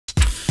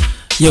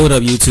Yo, what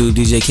up YouTube?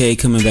 DJ K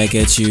coming back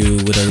at you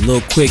with a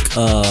little quick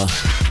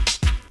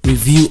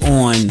review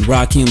on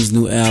Rakim's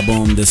new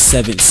album, The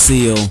Seventh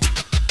Seal.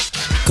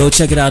 Go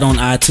check it out on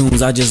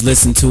iTunes. I just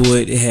listened to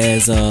it. It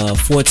has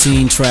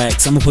 14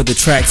 tracks. I'm gonna put the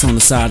tracks on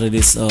the side of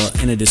this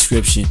in the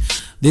description.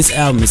 This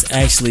album is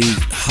actually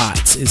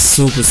hot. It's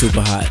super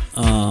hot.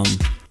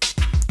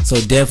 So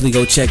definitely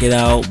go check it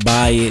out,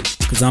 buy it,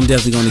 because I'm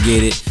definitely gonna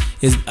get it.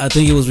 I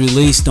think it was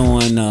released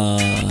on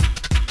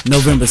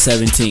November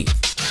 17th.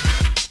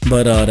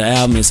 But the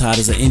album is hot.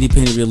 It's an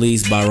independent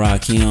release by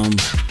Rakim.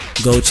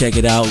 Go check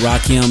it out.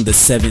 Rakim, The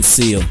Seventh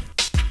Seal.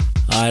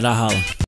 Alright, I'll holla.